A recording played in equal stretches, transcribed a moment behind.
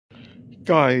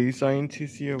Guys, I need to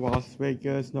see Las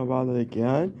Vegas, Nevada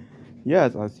again.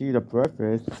 Yes, I see the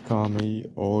breakfast is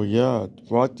coming. Oh yeah,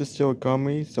 Blox is still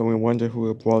coming, so we wonder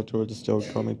who Blox is still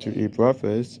coming to eat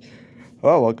breakfast.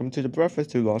 Oh, welcome to the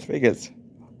breakfast to Las Vegas.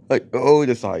 I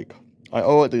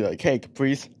ordered a cake,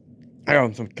 please. I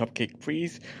want some cupcake,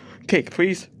 please. Cake,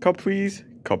 please. Cup, please.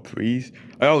 Cup, please.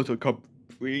 I also cup,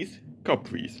 please. Cup,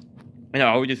 please. And I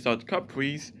already said cup,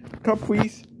 please. Cup,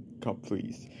 please. Cup,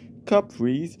 please. Cup,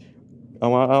 please. I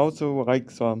also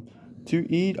like some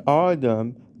to eat all of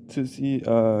them to see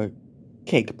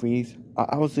cake, please. I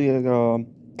also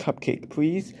cupcake,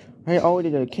 please. I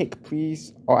ordered a cake,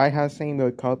 please. Or I have same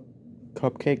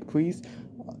cupcake, please.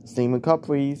 Same cup,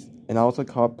 please. And also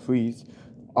cup, please.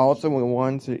 Also, we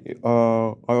want to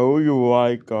I would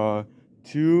like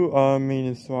two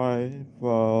minutes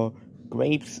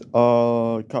grapes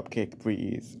cupcake,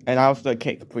 please. And also a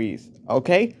cake, please.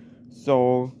 Okay?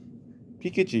 So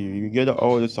Pikachu, you get the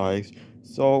older size.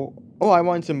 So, I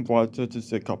want some water to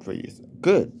sit up, please.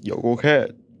 Good, you go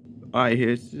ahead. Alright,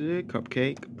 here's the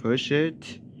cupcake. Push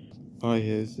it. Alright,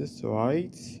 here's the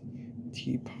size.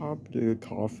 Teapot, the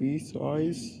coffee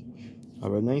size.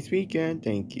 Have a nice weekend.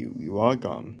 Thank you. You're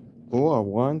welcome. Oh, I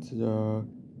want the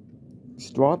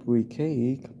strawberry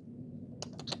cake.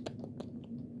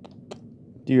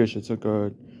 Dears, it's so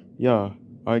good. Yeah,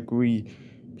 I agree.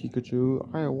 Pikachu,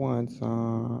 I want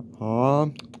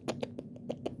some.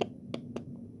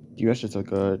 Yours is so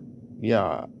good.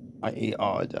 Yeah, I ate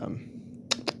all of them.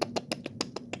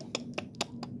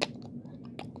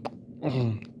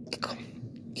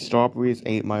 Strawberries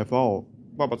ate my fault.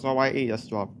 But so I ate a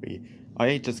strawberry. I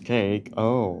ate this cake.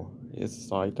 Oh, it's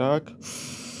Psyduck.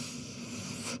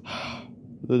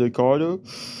 Ludicolo.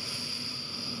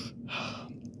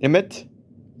 Emmet.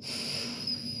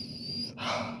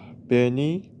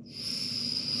 Benny.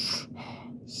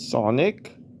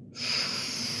 Sonic.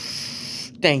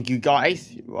 Thank you,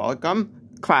 guys. You're welcome.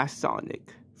 Class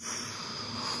Sonic.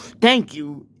 Thank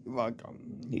you. You're welcome.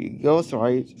 Here you go,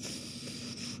 sorry.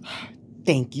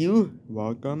 Thank you.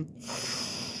 Welcome.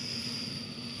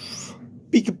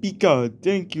 Pika Pika.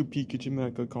 Thank you, Pikachu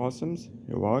Mega Costumes.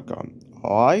 You're welcome.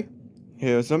 Alright.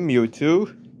 Here's a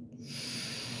Mewtwo.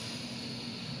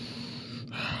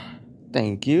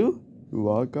 Thank you. You're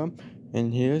welcome.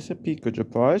 And here's a Pikachu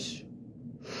Plush.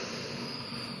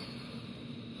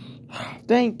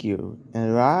 Thank you.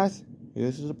 And last,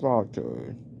 this is a Blox.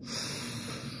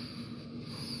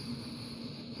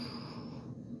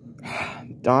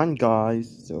 Done,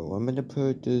 guys. So I'm gonna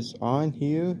put this on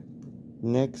here.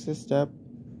 Next step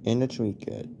in the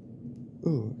trinket.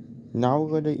 Ooh, now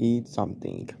we're gonna eat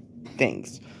something.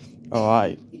 Thanks.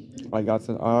 Alright. I got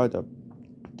some other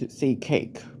to say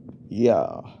cake.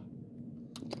 Yeah.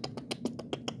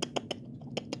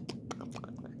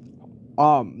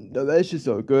 Delicious,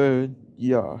 so good.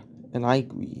 Yeah, and I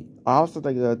agree. I also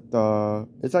think that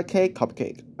it's a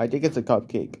cupcake. I think it's a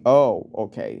cupcake. Oh,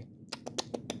 okay.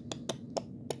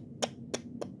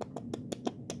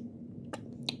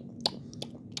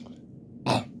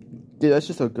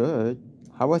 Delicious, so good.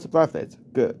 How was the breakfast?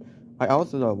 Good. I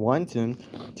also want him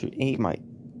to eat my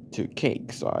two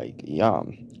cakes. Like,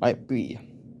 yum. I agree.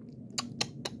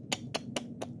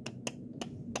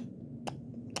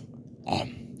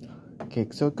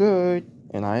 Cake so good,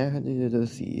 and I had to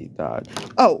see that.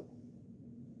 Oh,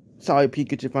 sorry,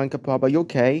 Pikachu Funko Pop. Are you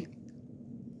okay?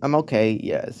 I'm okay.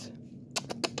 Yes.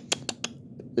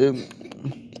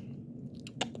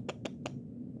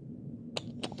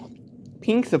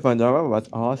 Pink Savannah was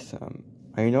awesome.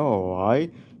 I know,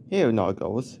 right? Here,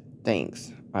 Nuggles.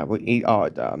 Thanks. I will eat all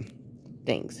of them.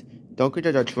 Thanks. Don't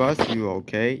forget to trust you,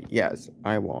 okay? Yes,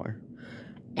 I will.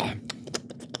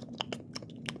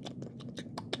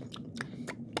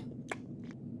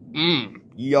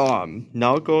 Yum.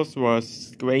 Knuckles was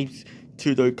scraped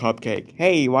to the cupcake.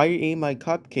 Hey, why you eat my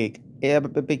cupcake? Yeah,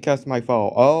 because my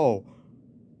fault. Oh.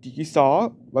 Did you saw?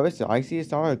 What is it? I see you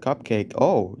saw a cupcake.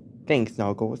 Oh, thanks,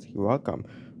 Knuckles. You're welcome.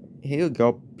 Here you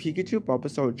go. Pikachu,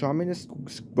 Bulbasaur, Charmander,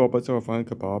 Bulbasaur,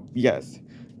 Funko Pop. Yes.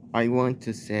 I want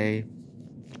to say,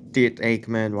 did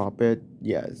Eggman Robert?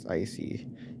 Yes, I see.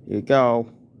 Here you go.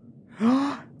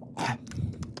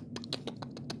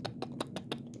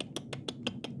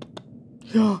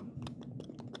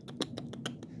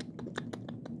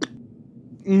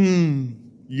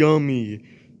 Yummy.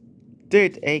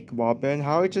 Did egg Robin?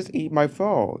 How I just eat my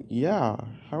phone? Yeah.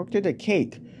 How did the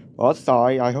cake? Well,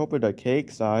 sorry. I hope it's the cake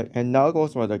side. And now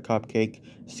goes for the cupcake.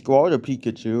 Squirtle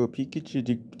Pikachu. Pikachu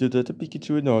did the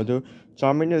Pikachu in order.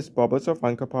 Charmander, Bulbasaur,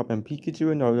 Funko Pop, and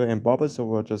Pikachu in order. And Bulbasaur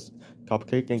were just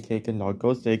cupcake and cake and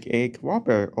Knuckles, egg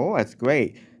Robert. Oh, that's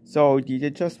great. So did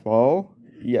it just fall?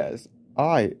 Yes.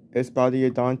 Alright, is Buddy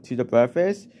done to the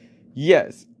breakfast?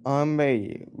 Yes, I'm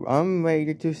ready. I'm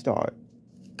ready to start.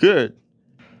 Good.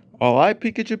 Alright,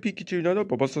 Pikachu, no,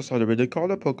 Bulbasaur, the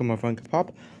Ludicolo, Pokemon Funko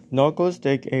Pop, Knuckles,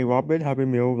 Dick, A Robin, Happy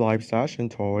Meal, Live Stash, and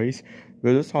Toys,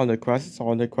 Riddles on the Crosses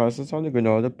on the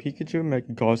Granola, Pikachu,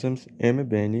 Megacosms, Emmet,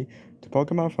 Benny, the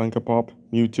Pokemon Funko Pop,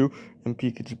 Mewtwo, and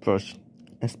Pikachu Plush.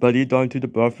 Is Buddy done to the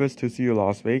breakfast to see you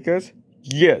Las Vegas?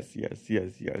 Yes. Yes.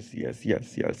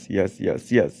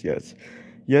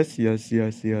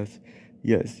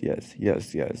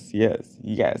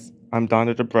 I'm done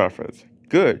at the breakfast.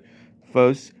 Good.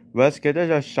 First, let's get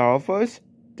a shower first.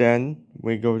 Then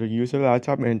we go to use the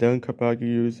laptop and then come back to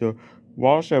use the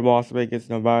wash at Las Vegas,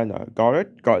 Nevada. Got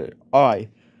it? Got it. Alright.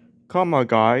 Come on,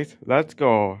 guys. Let's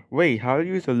go. Wait, how to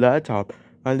use the laptop?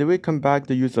 And then we come back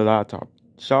to use the laptop.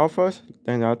 Shower first,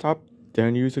 then laptop,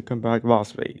 then use it come back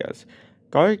Las Vegas.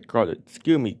 Got it? Got it.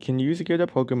 Excuse me, can you use it get the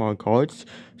Pokemon cards?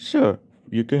 Sure,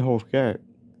 you can hold it.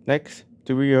 Next,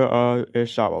 doing a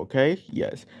shower, okay?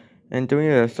 Yes. And doing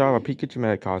a shower Pikachu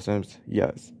Megacosms?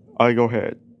 Yes. I go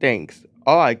ahead. Thanks.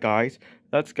 Alright guys,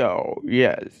 let's go.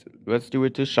 Yes, let's do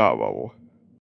it to shower.